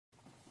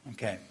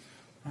Okay.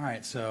 All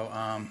right. So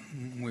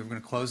we're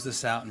going to close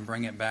this out and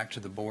bring it back to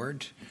the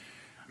board.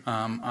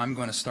 I'm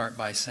going to start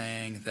by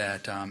saying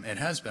that it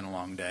has been a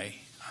long day.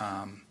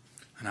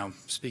 And I'm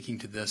speaking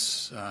to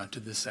this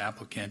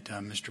applicant,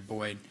 Mr.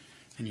 Boyd,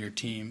 and your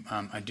team.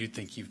 I do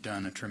think you've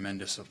done a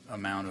tremendous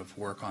amount of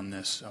work on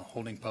this,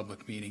 holding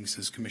public meetings,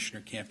 as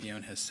Commissioner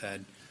Campione has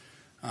said.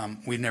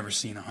 We've never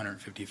seen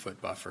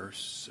 150-foot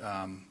buffers.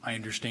 I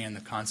understand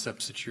the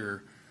concepts that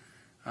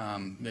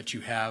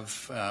you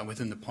have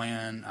within the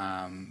plan.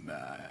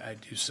 I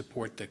do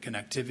support the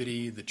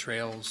connectivity, the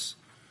trails.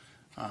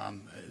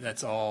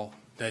 That's all.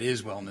 That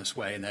is Wellness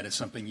Way, and that is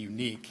something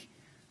unique.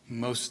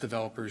 Most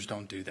developers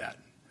don't do that.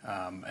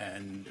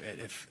 And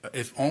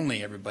if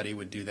only everybody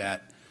would do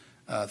that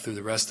through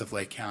the rest of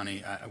Lake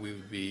County, we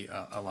would be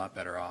a lot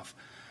better off.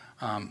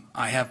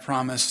 I have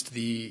promised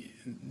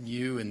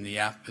you and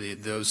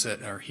those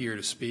that are here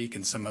to speak,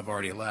 and some have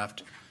already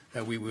left,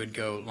 that we would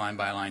go line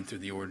by line through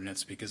the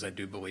ordinance, because I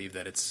do believe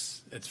that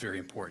it's very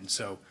important.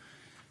 So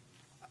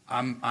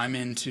I'm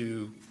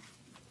into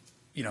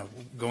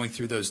going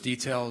through those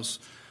details,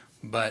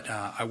 but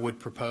I would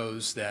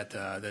propose that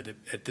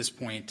at this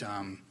point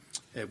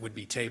it would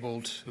be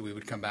tabled. We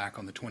would come back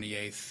on the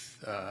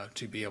 28th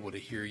to be able to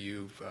hear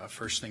you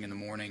first thing in the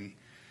morning.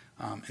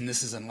 And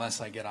this is unless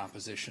I get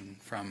opposition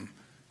from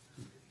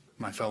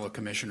my fellow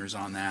commissioners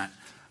on that.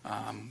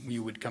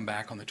 You would come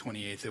back on the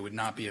 28th. There would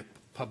not be a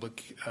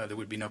public, there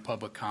would be no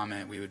public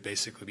comment. We would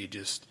basically be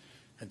just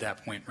at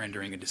that point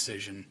rendering a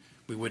decision.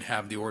 We would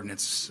have the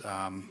ordinance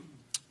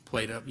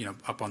played up,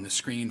 up on the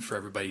screen for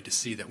everybody to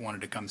see that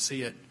wanted to come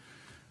see it.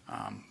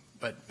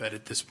 But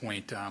at this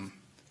point,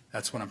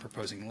 that's what I'm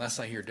proposing,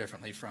 unless I hear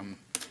differently from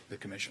the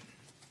commission.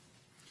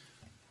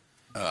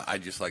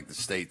 I'd just like to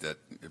state that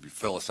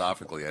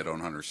philosophically, I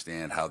don't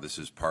understand how this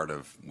is part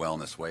of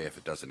Wellness Way if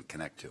it doesn't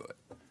connect to it.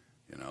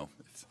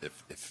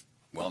 If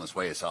Wellness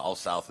Way is all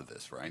south of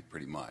this, right,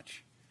 pretty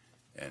much.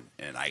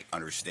 And I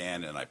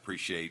understand and I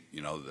appreciate,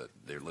 that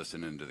they're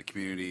listening to the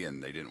community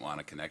and they didn't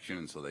want a connection,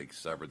 and so they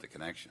severed the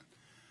connection.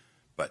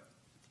 But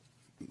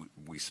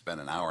we spent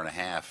an hour and a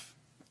half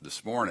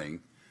this morning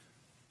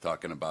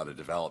talking about a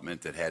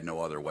development that had no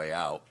other way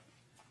out,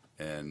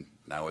 and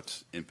now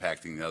it's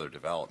impacting the other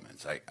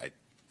developments. I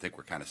think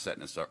we're kind of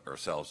setting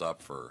ourselves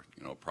up for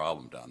a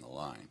problem down the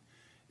line.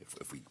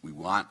 If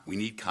we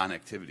need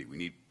connectivity, we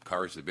need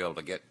cars to be able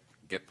to get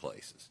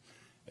places,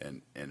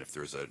 and if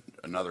there's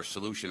another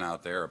solution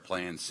out there, a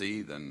plan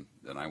C, then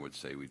I would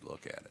say we'd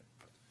look at it.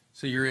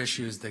 So your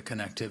issue is the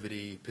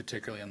connectivity,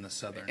 particularly on the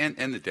southern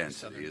and the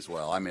density as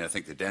well. I mean, I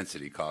think the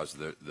density caused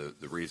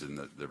the reason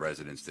that the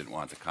residents didn't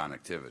want the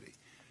connectivity.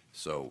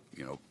 So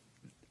it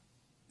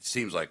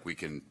seems like we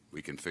can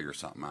figure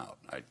something out.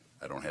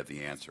 I don't have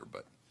the answer,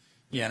 but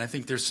yeah, and I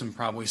think there's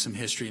probably some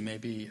history.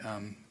 Maybe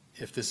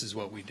if this is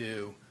what we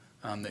do,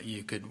 that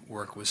you could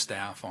work with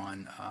staff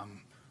on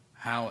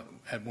how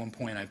at one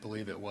point I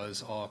believe it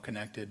was all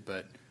connected,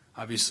 but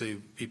obviously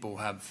people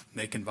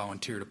they can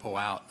volunteer to pull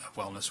out of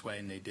Wellness Way,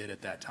 and they did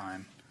at that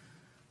time.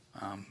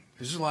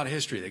 There's a lot of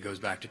history that goes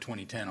back to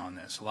 2010 on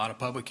this. A lot of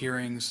public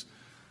hearings.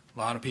 A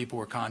lot of people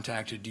were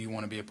contacted. Do you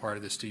want to be a part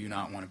of this? Do you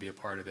not want to be a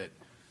part of it?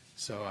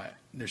 So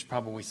there's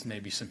probably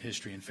maybe some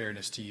history and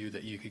fairness to you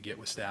that you could get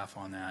with staff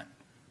on that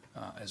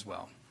as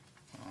well.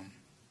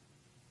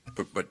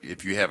 But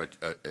if you have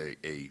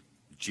a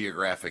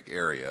geographic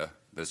area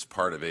that's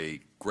part of a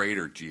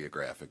greater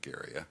geographic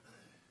area,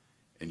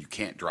 and you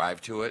can't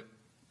drive to it,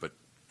 but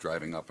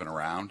driving up and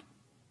around,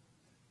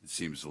 it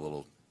seems a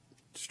little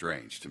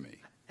strange to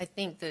me. I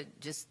think that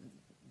just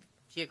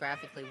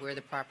geographically where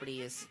the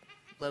property is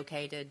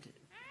located,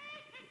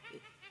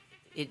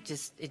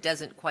 it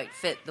doesn't quite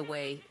fit the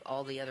way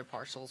all the other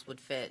parcels would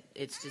fit.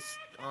 It's just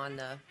on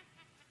the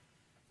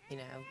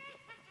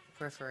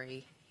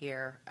periphery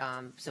here,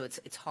 so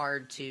it's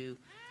hard to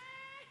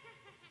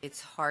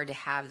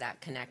have that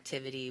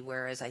connectivity,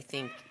 whereas I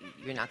think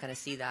you're not going to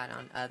see that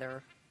on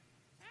other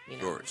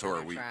Sure. So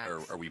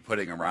are we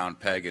putting a round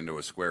peg into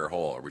a square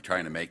hole? Are we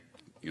trying to make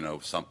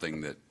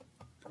something that?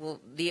 Well,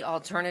 the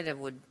alternative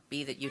would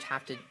be that you'd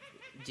have to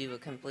do a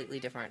completely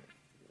different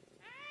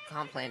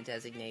comp plan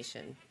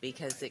designation,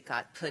 because it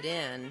got put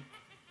in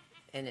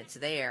and it's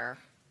there.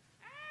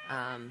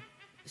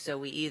 So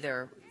we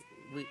either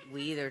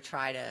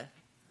try to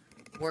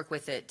work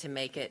with it to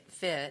make it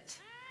fit,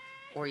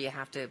 or you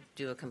have to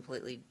do a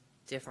completely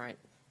different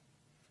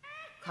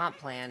comp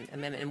plan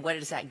amendment. And what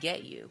does that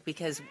get you?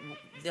 Because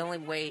the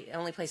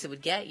only place it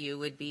would get you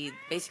would be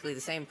basically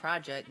the same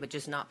project, but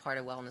just not part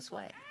of Wellness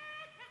Way.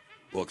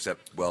 Well,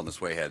 except Wellness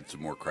Way had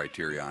some more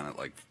criteria on it,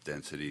 like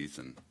densities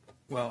and.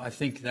 Well, I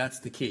think that's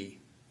the key.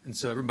 And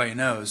so everybody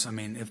knows, I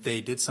mean, if they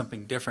did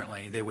something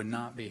differently, they would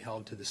not be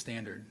held to the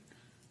standard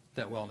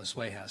that Wellness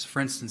Way has.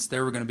 For instance, they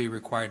were going to be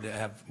required to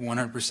have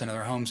 100% of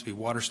their homes be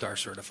WaterStar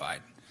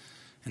certified,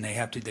 and they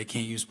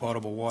can't use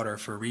potable water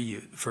for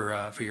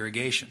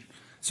irrigation.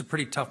 It's a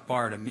pretty tough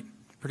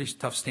pretty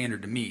tough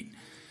standard to meet.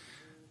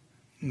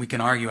 We can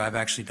argue, I've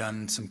actually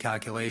done some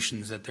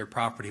calculations that their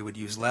property would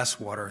use less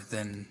water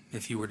than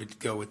if you were to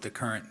go with the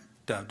current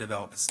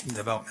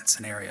development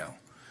scenario.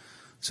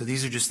 So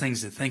these are just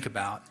things to think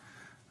about.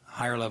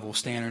 Higher level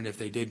standard, if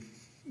they did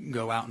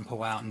go out and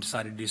pull out and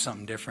decide to do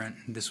something different,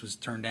 this was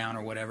turned down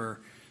or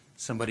whatever,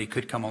 somebody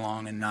could come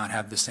along and not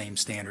have the same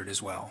standard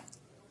as well.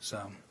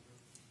 So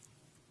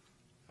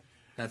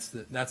that's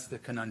the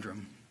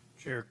conundrum.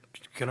 Chair,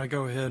 can I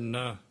go ahead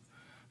and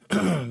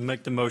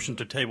make the motion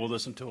to table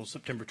this until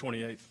September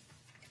 28th?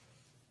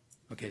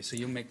 Okay, so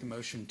you'll make the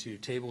motion to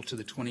table to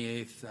the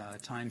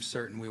 28th, time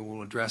certain. We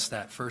will address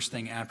that first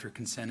thing after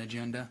consent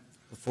agenda.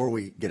 Before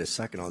we get a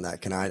second on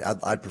that,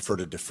 I'd prefer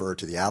to defer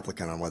to the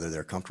applicant on whether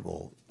they're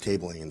comfortable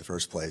tabling in the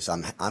first place.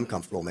 I'm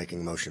comfortable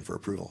making a motion for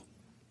approval.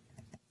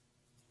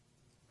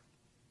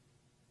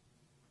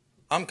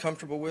 I'm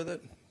comfortable with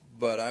it,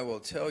 but I will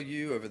tell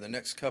you over the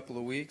next couple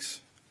of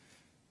weeks,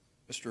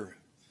 Mr.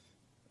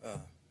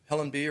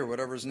 Helen B., or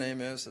whatever his name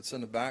is, that's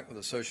in the back with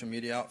a social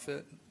media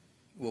outfit,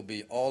 will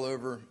be all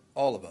over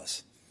all of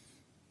us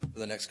for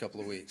the next couple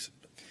of weeks.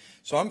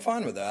 So I'm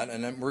fine with that,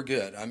 and we're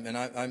good.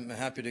 I'm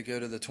happy to go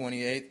to the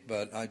 28th,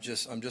 but I'm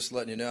just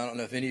letting you know. I don't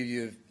know if any of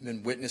you have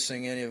been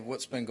witnessing any of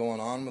what's been going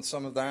on with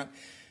some of that,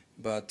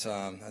 but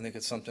I think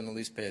it's something to at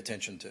least pay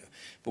attention to.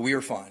 But we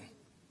are fine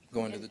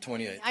going to the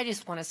 28th. I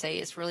just want to say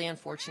it's really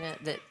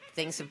unfortunate that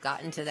things have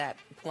gotten to that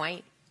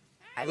point.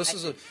 This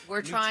is a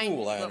we're new trying,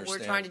 tool, I what we're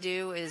understand. trying to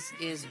do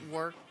is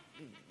work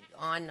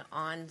on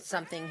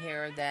something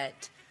here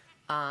that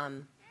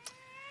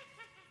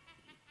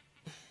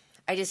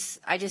I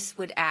just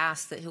would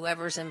ask that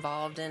whoever's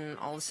involved in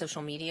all the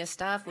social media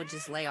stuff would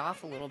just lay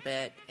off a little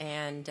bit,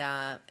 and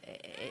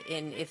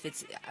if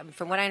it's,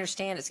 from what I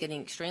understand, it's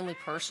getting extremely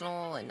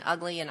personal and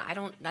ugly, and I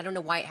don't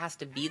know why it has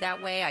to be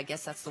that way. I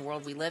guess that's the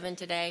world we live in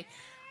today,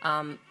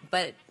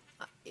 but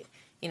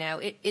you know,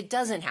 it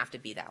doesn't have to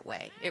be that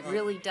way. It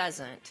really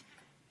doesn't.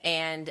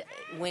 And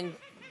when,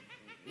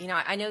 you know,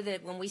 I know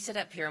that when we sit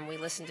up here and we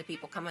listen to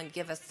people come and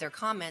give us their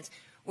comments,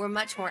 we're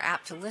much more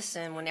apt to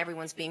listen when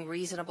everyone's being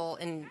reasonable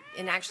and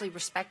actually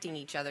respecting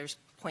each other's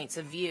points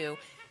of view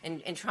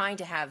and trying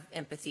to have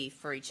empathy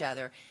for each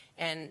other.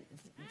 And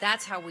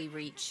that's how we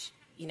reach,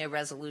 you know,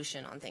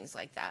 resolution on things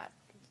like that.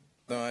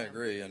 No, I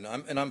agree, and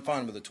I'm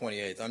fine with the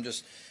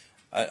 28th.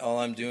 All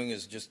I'm doing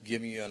is just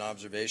giving you an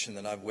observation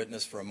that I've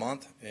witnessed for a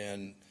month,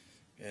 and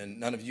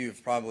none of you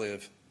have probably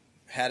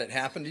had it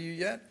happen to you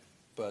yet,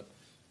 but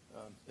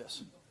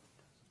yes.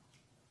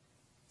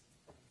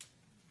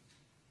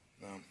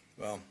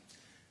 Well,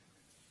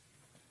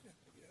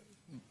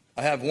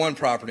 I have one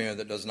property owner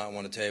that does not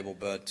want to table,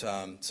 but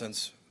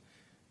since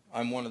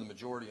I'm one of the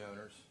majority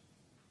owners,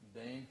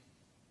 Dane?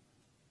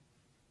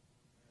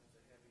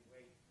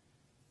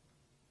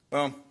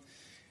 Well,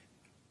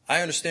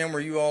 I understand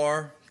where you all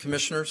are,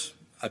 commissioners.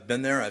 I've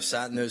been there. I've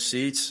sat in those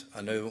seats.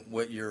 I know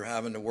what you're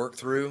having to work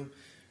through,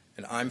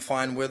 and I'm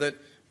fine with it.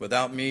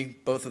 Without me,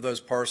 both of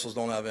those parcels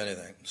don't have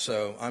anything,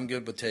 so I'm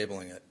good with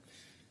tabling it.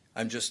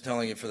 I'm just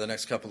telling you for the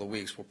next couple of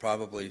weeks, we'll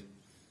probably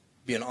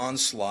be an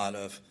onslaught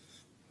of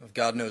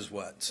God knows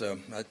what. So,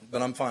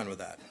 but I'm fine with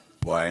that.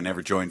 Why I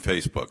never joined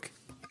Facebook.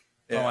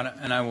 Yeah. Oh,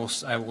 and I will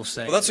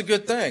say. Well, that's a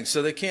good thing.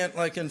 So they can't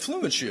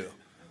influence you.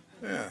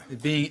 Yeah.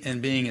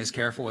 Being as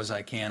careful as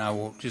I can, I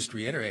will just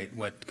reiterate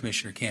what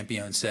Commissioner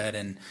Campione said.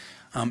 And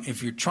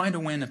if you're trying to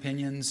win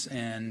opinions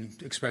and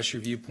express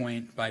your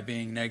viewpoint by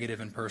being negative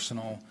and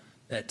personal,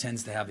 that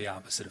tends to have the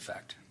opposite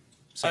effect.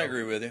 So, I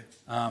agree with you.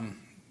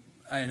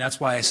 And that's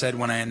why I said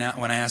when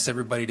I asked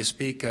everybody to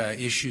speak,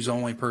 issues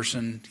only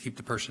person, keep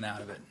the person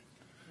out of it.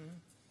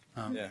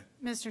 Yeah.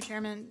 Mr.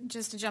 Chairman,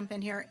 just to jump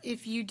in here,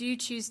 if you do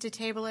choose to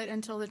table it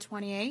until the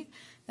 28th,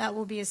 that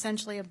will be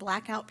essentially a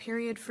blackout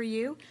period for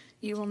you.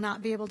 You will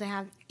not be able to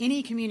have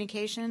any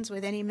communications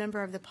with any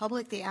member of the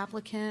public, the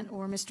applicant,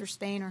 or Mr.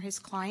 Spain or his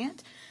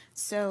client.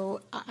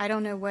 So I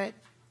don't know what,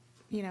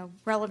 you know,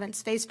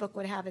 relevance Facebook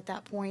would have at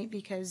that point,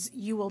 because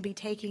you will be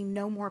taking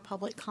no more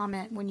public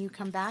comment when you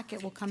come back.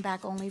 It will come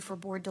back only for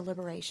board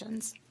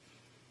deliberations.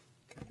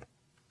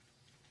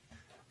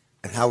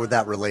 And how would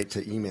that relate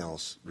to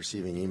emails,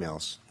 receiving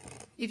emails?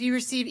 If you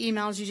receive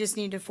emails, you just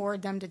need to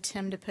forward them to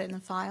Tim to put in the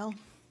file,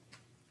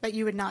 but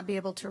you would not be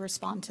able to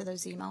respond to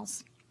those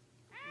emails.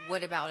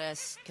 What about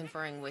us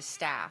conferring with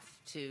staff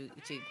to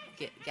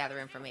gather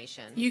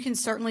information? You can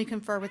certainly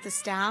confer with the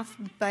staff,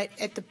 but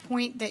at the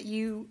point that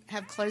you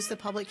have closed the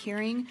public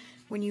hearing,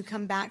 when you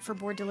come back for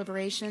board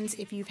deliberations,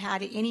 if you've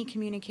had any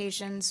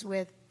communications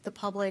with the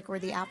public or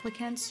the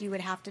applicants, you would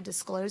have to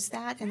disclose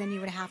that, and then you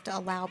would have to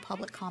allow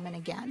public comment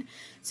again.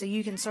 So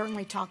you can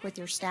certainly talk with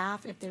your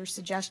staff if there's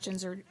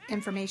suggestions or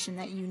information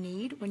that you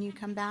need when you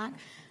come back.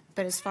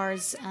 But as far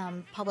as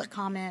public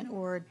comment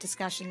or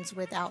discussions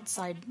with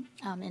outside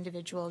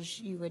individuals,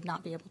 you would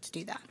not be able to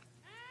do that.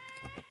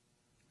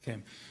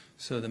 Okay.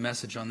 So the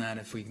message on that,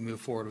 if we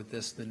move forward with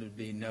this, then it would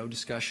be no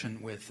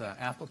discussion with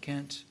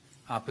applicant,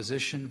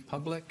 opposition,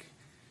 public.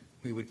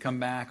 We would come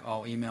back.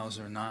 All emails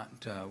are not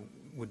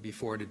would be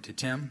forwarded to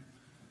Tim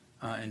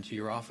and to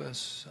your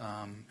office,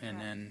 and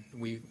then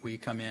we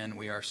come in.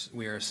 We are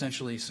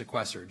essentially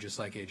sequestered, just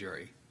like a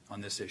jury, on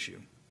this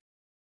issue.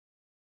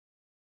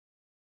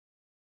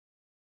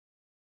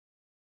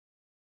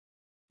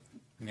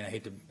 I mean, I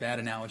hate the bad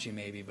analogy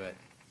maybe, but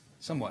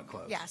somewhat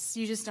close. Yes,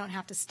 you just don't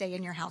have to stay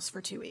in your house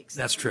for 2 weeks.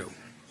 That's true.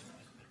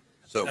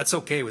 So, That's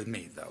okay with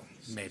me, though,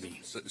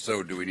 maybe.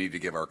 so do we need to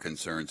give our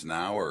concerns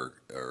now, or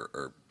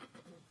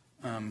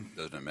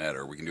doesn't it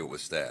matter? We can do it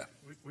with staff.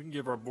 We can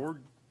give our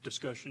board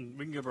discussion,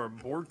 we can give our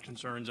board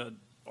concerns at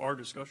our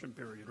discussion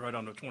period, right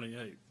on the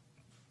 28th.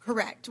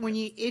 Correct.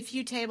 If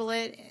you table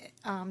it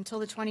till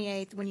the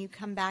 28th, when you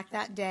come back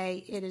that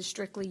day, it is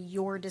strictly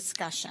your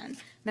discussion.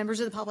 Members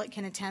of the public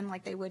can attend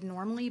like they would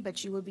normally,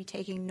 but you would be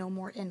taking no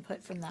more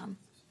input from them.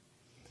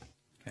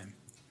 Okay.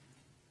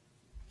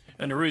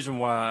 And the reason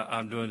why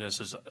I'm doing this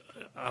is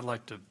I'd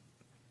like to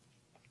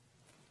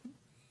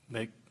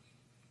make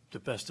the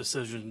best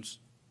decisions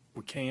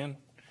we can.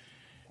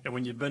 And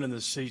when you've been in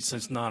this seat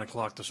since 9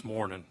 o'clock this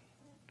morning,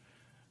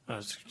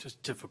 it's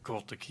just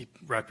difficult to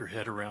wrap your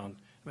head around.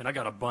 I mean, I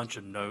got a bunch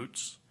of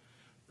notes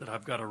that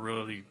I've got to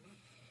really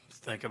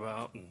think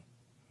about. And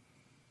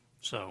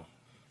so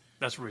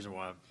that's the reason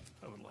why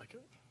I would like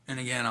it. And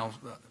again,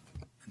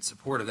 in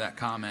support of that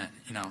comment,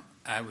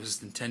 I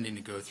was intending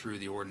to go through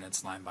the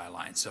ordinance line by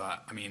line. So,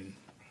 I mean,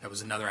 that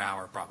was another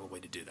hour probably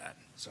to do that.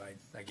 So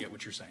I get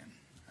what you're saying.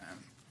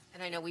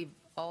 And I know we've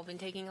all been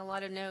taking a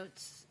lot of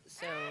notes,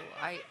 so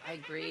I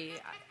agree.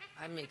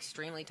 I'm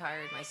extremely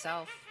tired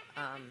myself.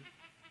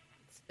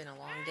 It's been a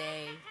long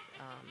day.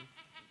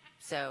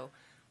 So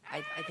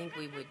I think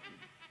we would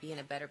be in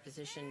a better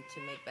position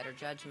to make better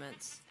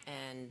judgments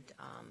and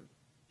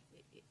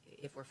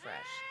if we're fresh.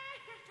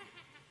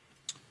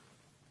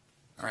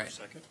 All right.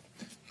 Second.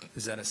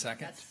 Is that a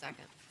second? That's a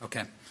second.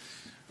 Okay.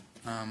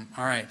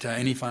 All right.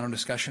 Any final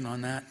discussion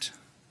on that?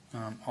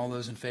 All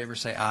those in favor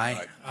say aye.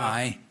 Aye.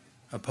 Aye.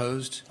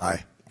 Opposed?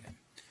 Aye.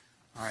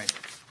 All right.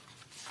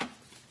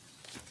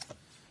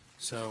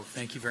 So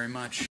thank you very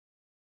much.